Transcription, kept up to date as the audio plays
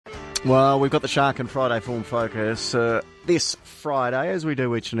Well, we've got the Shark and Friday Form Focus this Friday, as we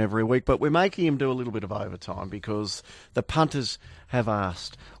do each and every week, but we're making him do a little bit of overtime because the punters have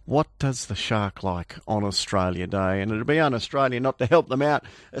asked, what does the Shark like on Australia Day? And it'll be un-Australian not to help them out,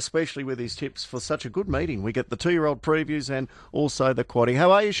 especially with his tips for such a good meeting. We get the 2-year-old previews and also the quaddie.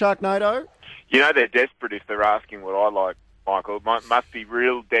 How are you, Sharknado? You know they're desperate if they're asking what I like, Michael. It must be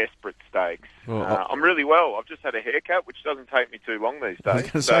real desperate stakes. Well, I'm really well. I've just had a haircut, which doesn't take me too long these days. I was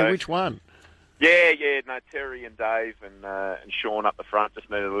going to say, which one? Yeah. No, Terry and Dave and Sean up the front just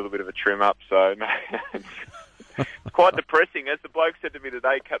need a little bit of a trim up. So, no, it's quite depressing. As the bloke said to me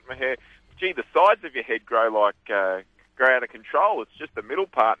today, cutting my hair, gee, the sides of your head grow out of control. It's just the middle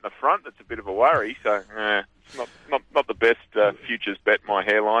part and the front that's a bit of a worry. So, it's not the best futures bet, my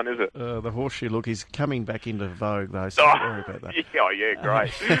hairline, is it? The horseshoe look is coming back into vogue, though, so don't worry about that. Yeah,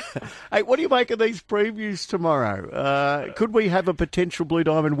 great. Hey, what do you make of these previews tomorrow? Could we have a potential Blue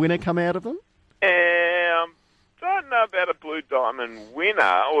Diamond winner come out of them? Don't know about a Blue Diamond winner,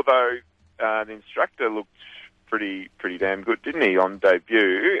 although the instructor looked pretty damn good, didn't he, on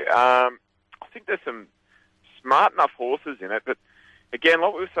debut? I think there's some smart enough horses in it, but again,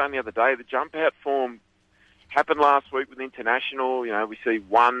 like we were saying the other day, the jump out form happened last week with International. You know, we see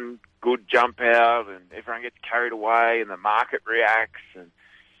one good jump out and everyone gets carried away and the market reacts and,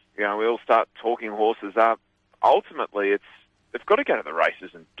 you know, we all start talking horses up. Ultimately, they've got to go to the races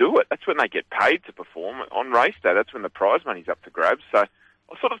and do it. That's when they get paid to perform on race day. That's when the prize money's up for grabs. So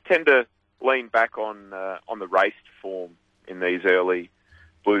I sort of tend to lean back on the raced form in these early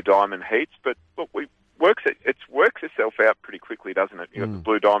Blue Diamond heats. But look, it works itself out pretty quickly, doesn't it? You've got the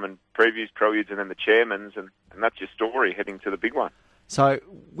Blue Diamond previews, preludes, and then the chairmans, and that's your story heading to the big one. So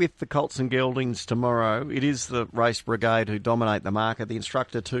with the Colts and Geldings tomorrow, it is the Race Brigade who dominate the market. The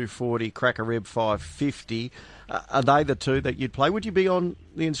Instructor 240, Cracker Rib 550. Are they the two that you'd play? Would you be on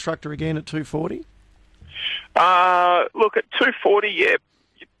the Instructor again at 240? Look, at 240, yeah,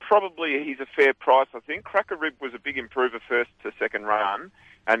 probably he's a fair price, I think. Cracker Rib was a big improver first to second run,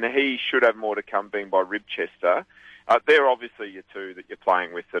 and he should have more to come, being by Ribchester. They're obviously your two that you're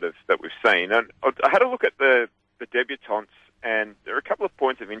playing with that we've seen. And I had a look at the debutantes, and there are a couple of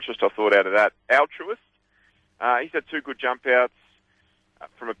points of interest I thought out of that. Altruist, he's had two good jump outs.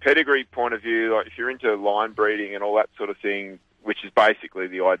 From a pedigree point of view, like if you're into line breeding and all that sort of thing, which is basically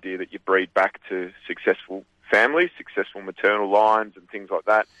the idea that you breed back to successful families, successful maternal lines and things like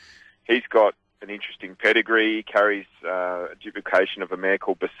that, he's got an interesting pedigree. He carries a duplication of a mare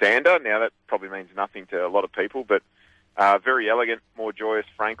called Basander. Now, that probably means nothing to a lot of people, but very elegant, more joyous,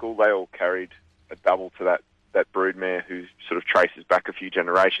 Frankel. They all carried a double to that broodmare who sort of traces back a few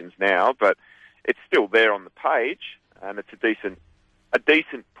generations now, but it's still there on the page, and it's a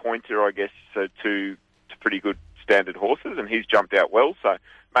decent pointer, I guess, to pretty good standard horses, and he's jumped out well, so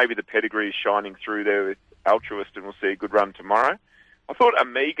maybe the pedigree is shining through there with Altruist, and we'll see a good run tomorrow. I thought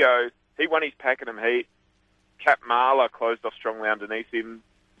Amigo, he won his Pakenham heat. Cap Marla closed off strongly underneath him.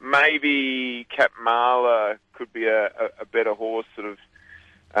 Maybe Cap Marla could be a better horse sort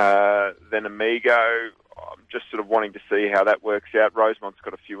of than Amigo. I'm just sort of wanting to see how that works out. Rosemont's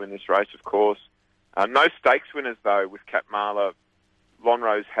got a few in this race, of course. No stakes winners, though, with Cap Marla.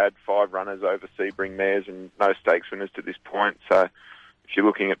 Lonrose had 5 runners over Sebring mares and no stakes winners to this point. So if you're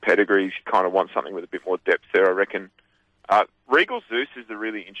looking at pedigrees, you kind of want something with a bit more depth there, I reckon. Regal Zeus is a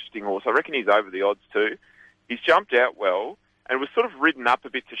really interesting horse. I reckon he's over the odds too. He's jumped out well and was sort of ridden up a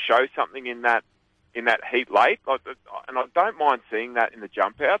bit to show something in that heat late. And I don't mind seeing that in the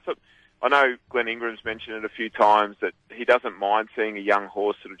jump outs. I know Glenn Ingram's mentioned it a few times that he doesn't mind seeing a young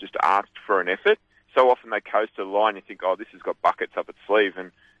horse sort of just asked for an effort. So often they coast to the line, you think, oh, this has got buckets up its sleeve.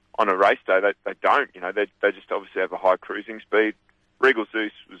 And on a race day, they don't. You know, they just obviously have a high cruising speed. Regal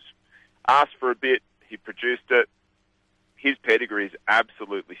Zeus was asked for a bit. He produced it. His pedigree is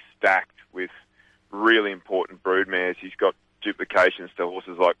absolutely stacked with really important broodmares. He's got duplications to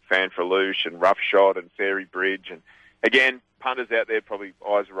horses like Fanfreluche and Roughshot and Fairy Bridge. And again, punters out there probably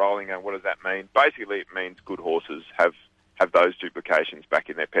eyes rolling going, what does that mean? Basically, it means good horses have those duplications back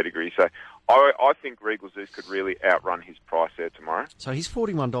in their pedigree. So I think Regal Zeus could really outrun his price there tomorrow. So he's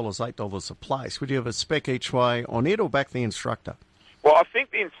 $41, $8 a place. Would you have a spec each way on it or back the Instructor? Well, I think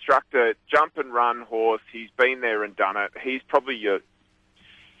the Instructor, jump and run horse, he's been there and done it. He's probably your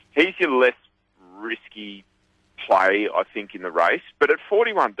less risky play, I think, in the race. But at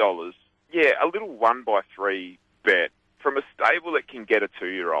 $41, yeah, a little 1x3 bet from a stable that can get a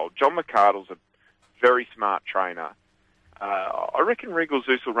 2-year-old. John McArdle's a very smart trainer. I reckon Regal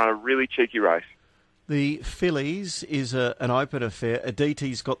Zeus will run a really cheeky race. The Fillies is an open affair.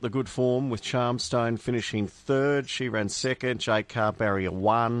 Aditi's got the good form with Charmstone finishing third. She ran second. Jake Carr-Barrier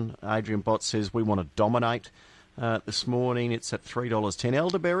won. Adrian Bott says we want to dominate. This morning it's at $3.10.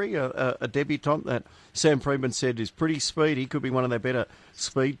 Elderberry, a debutante that Sam Freedman said is pretty speedy, could be one of their better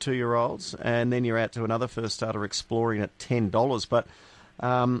speed 2-year-olds. And then you're out to another first starter Exploring at $10. But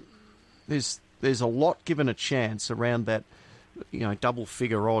there's a lot given a chance around that, double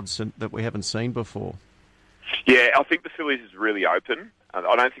figure odds that we haven't seen before. Yeah, I think the Fillies is really open. I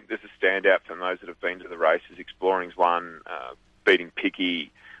don't think there's a standout from those that have been to the races. Exploring's one, beating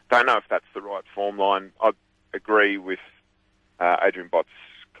Picky. Don't know if that's the right form line. I agree with Adrian Bott's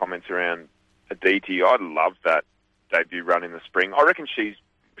comments around Aditi. I love that debut run in the spring. I reckon she's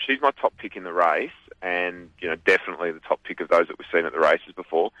my top pick in the race, and definitely the top pick of those that we've seen at the races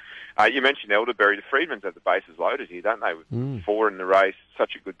before. You mentioned Elderberry. The Freedmans have the bases loaded here, don't they? With 4 in the race,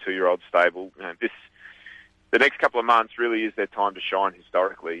 such a good 2-year-old stable. The next couple of months really is their time to shine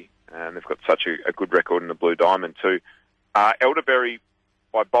historically, and they've got such a good record in the Blue Diamond too. Elderberry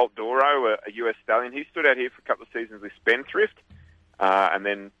by Bolt Doro, a US stallion. He stood out here for a couple of seasons with Spendthrift, and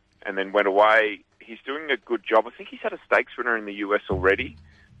then went away. He's doing a good job. I think he's had a stakes winner in the US already.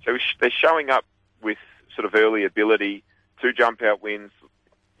 So they're showing up with sort of early ability, 2 jump-out wins.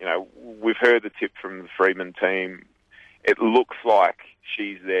 We've heard the tip from the Freedman team. It looks like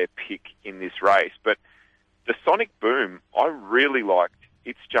she's their pick in this race. But the Sonic Boom, I really liked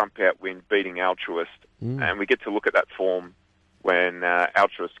its jump-out win beating Altruist. And we get to look at that form when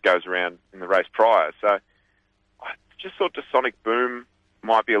Altruist goes around in the race prior. So I just thought the Sonic Boom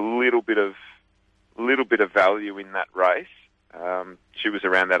might be a little bit of value in that race. She was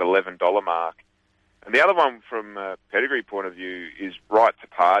around that $11 mark. And the other one from a pedigree point of view is Right to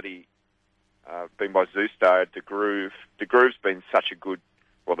Party, being by Zoosto, De Groove. De Groove's been such a good,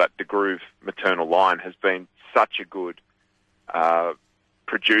 that De Groove maternal line has been such a good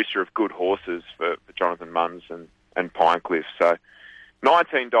producer of good horses for Jonathan Munns and Pinecliff. So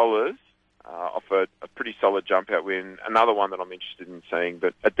 $19 off a pretty solid jump-out win. Another one that I'm interested in seeing,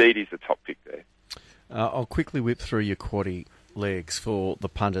 but Aditi's the top pick there. I'll quickly whip through your quaddie legs for the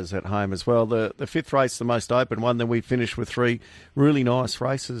punters at home as well. The fifth race, the most open one. Then we finish with 3 really nice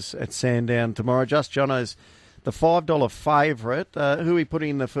races at Sandown tomorrow. Just Jono's the $5 favourite. Who are we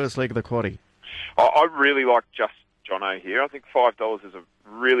putting in the first leg of the quaddie? I really like Just Jono here. I think $5 is a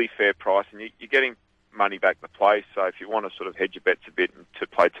really fair price, and you're getting money back the place. So if you want to sort of hedge your bets a bit and to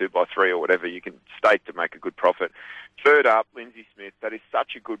play 2x3 or whatever, you can stake to make a good profit. Third up, Lindsay Smith. That is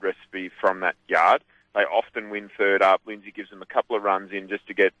such a good recipe from that yard. They often win third up. Lindsay gives them a couple of runs in just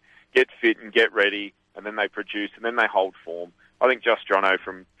to get fit and get ready, and then they produce, and then they hold form. I think Just Jono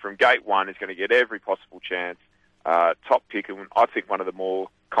from gate one is going to get every possible chance. Top pick, and I think one of the more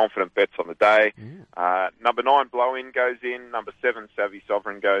confident bets on the day. Number 9, Blow In goes in. Number 7, Savvy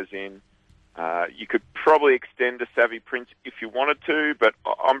Sovereign goes in. You could probably extend to Savvy Prince if you wanted to, but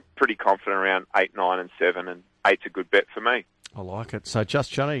I'm pretty confident around 8, 9 and 7, and 8's a good bet for me. I like it. So Just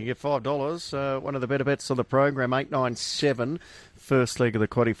Johnny, you get $5. One of the better bets on the program, 8, 9, 7. First leg of the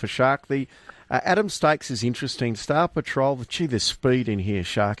quaddie for Shark. The Adam Stakes is interesting. Star Patrol, gee, there's speed in here,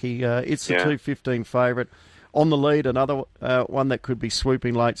 Sharky. It's the 2.15 favourite. On the lead, another one that could be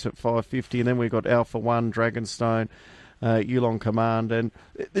swooping lates at 5.50. And then we've got Alpha One, Dragonstone, Yulong Command. And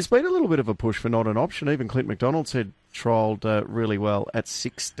there's been a little bit of a push for not an option. Even Clint McDonald said trialled really well at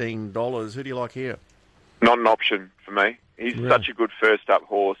 $16. Who do you like here? Not an option for me. He's such a good first-up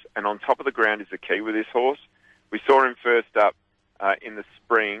horse, and on top of the ground is the key with this horse. We saw him first up in the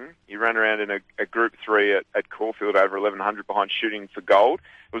spring. He ran around in a Group 3 at Caulfield over 1,100 behind Shooting for Gold.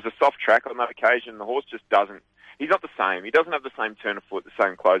 It was a soft track on that occasion. The horse just doesn't... He's not the same. He doesn't have the same turn of foot, the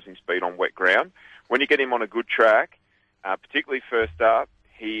same closing speed on wet ground. When you get him on a good track, particularly first up,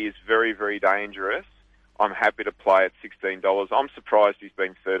 he is very, very dangerous. I'm happy to play at $16. I'm surprised he's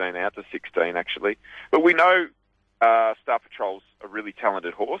been 13 out to 16, actually. But we know Star Patrol's a really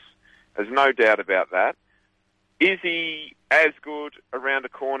talented horse. There's no doubt about that. Is he as good around a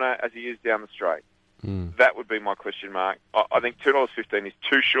corner as he is down the straight? That would be my question mark. I think $2.15 is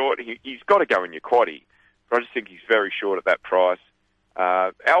too short. He's got to go in your quaddie, but I just think he's very short at that price.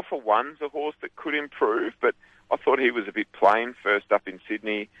 Alpha One's a horse that could improve, but I thought he was a bit plain first up in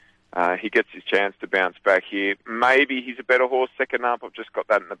Sydney. He gets his chance to bounce back here. Maybe he's a better horse second up. I've just got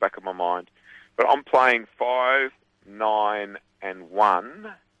that in the back of my mind. But I'm playing 5, 9 and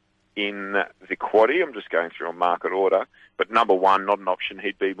 1 in the quaddie. I'm just going through a market order. But number one, not an option.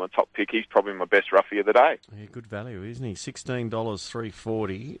 He'd be my top pick. He's probably my best roughie of the day. Yeah, good value, isn't he?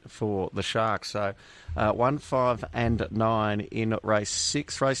 $16.340 for the Sharks. So 1, 5 and 9 in race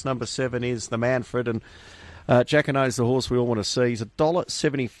 6. Race number 7 is the Manfred, and Jacquinot's the horse we all want to see. He's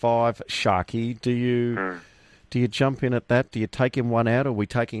 $1.75 Sharky. Do you jump in at that? Do you take him one out, or are we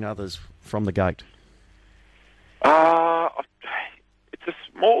taking others from the gate? It's a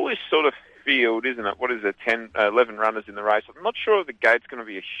smallish sort of field, isn't it? What is it, 11 runners in the race? I'm not sure if the gate's going to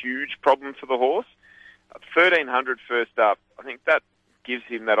be a huge problem for the horse. 1,300 first up, I think that gives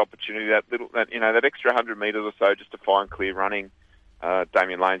him that opportunity, that extra 100 metres or so just to find clear running.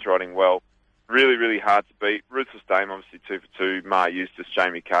 Damien Lane's riding well. Really, really hard to beat. Ruthless Dame, obviously 2 for 2. Mar Eustace,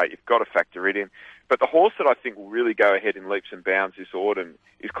 Jamie Kate, you've got to factor it in. But the horse that I think will really go ahead in leaps and bounds this autumn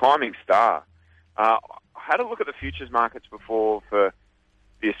is Climbing Star. I had a look at the futures markets before for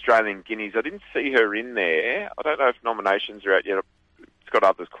the Australian Guineas. I didn't see her in there. I don't know if nominations are out yet. It's got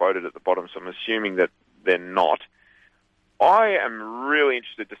others quoted at the bottom, so I'm assuming that they're not. I am really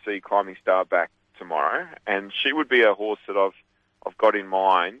interested to see Climbing Star back tomorrow, and she would be a horse that I've got in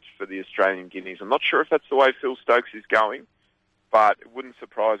mind for the Australian Guineas. I'm not sure if that's the way Phil Stokes is going, but it wouldn't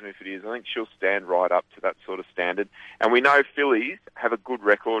surprise me if it is. I think she'll stand right up to that sort of standard. And we know fillies have a good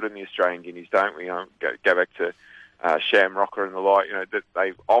record in the Australian Guineas, don't we? Go back to Shamrocker and the like, that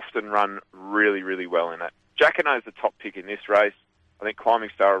they often run really, really well in it. Jacquinot's the top pick in this race. I think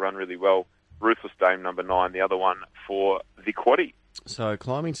Climbing Star will run really well. Ruthless Dame, number 9, the other one for the quaddie. So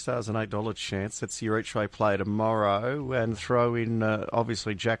Climbing Star's an $8 chance. That's your each way play tomorrow, and throw in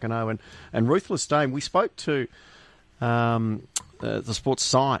obviously Jacquinot and Ruthless Dame. We spoke to the Sports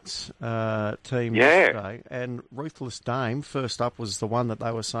Science team yesterday, and Ruthless Dame first up was the one that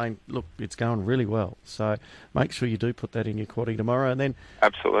they were saying, look, it's going really well. So make sure you do put that in your quaddie tomorrow, and then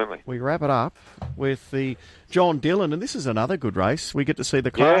absolutely we wrap it up with the John Dillon, and this is another good race. We get to see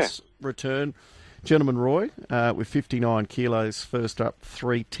the class return. Gentleman Roy with 59 kilos, first up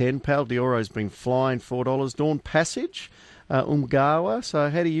 310. Pal Dioro's been flying $4. Dawn Passage, Umgawa.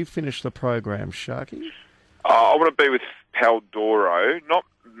 So how do you finish the program, Sharky? I want to be with Paldoro. Not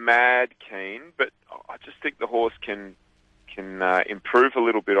mad keen, but I just think the horse can improve a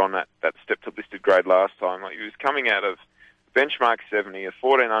little bit on that step to listed grade last time. Like, he was coming out of benchmark 70, a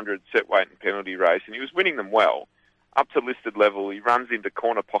 1400 set weight and penalty race, and he was winning them well. Up to listed level, he runs into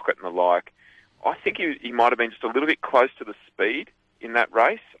corner pocket and the like. I think he might have been just a little bit close to the speed in that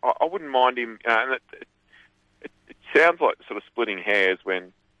race. I wouldn't mind him. And it sounds like sort of splitting hairs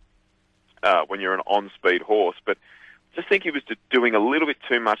when you're an on-speed horse, but I just think he was doing a little bit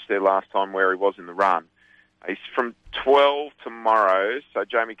too much there last time where he was in the run. He's from 12 tomorrow, so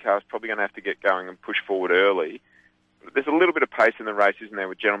Jamie Carr's probably going to have to get going and push forward early. There's a little bit of pace in the race, isn't there,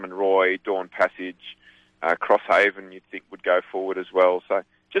 with Gentleman Roy, Dawn Passage, Crosshaven you'd think would go forward as well. So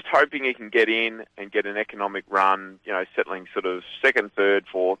just hoping he can get in and get an economic run, settling sort of second, third,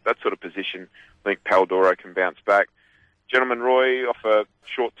 fourth, that sort of position. I think Paldoro can bounce back. Gentleman Roy off a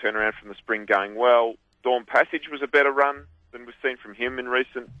short turnaround from the spring going well. Dawn Passage was a better run than we've seen from him in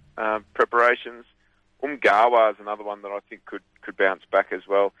recent preparations. Umgawa is another one that I think could bounce back as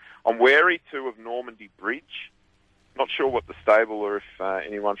well. I'm wary too of Normandy Bridge. Not sure what the stable or if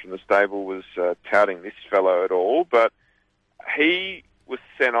anyone from the stable was touting this fellow at all, but he was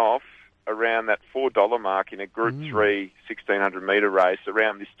sent off around that $4 mark in a Group 3 1,600 metre race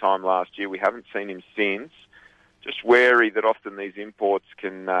around this time last year. We haven't seen him since. Just wary that often these imports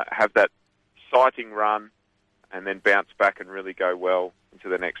can have that sighting run and then bounce back and really go well into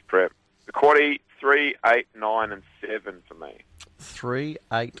the next prep. The quaddie, 3, 8, 9 and 7 for me. 3,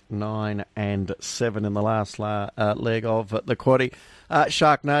 8, 9 and 7 in the last leg of the quaddie.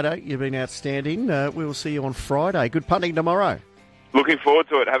 Sharknado, you've been outstanding. We will see you on Friday. Good punting tomorrow. Looking forward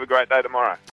to it. Have a great day tomorrow.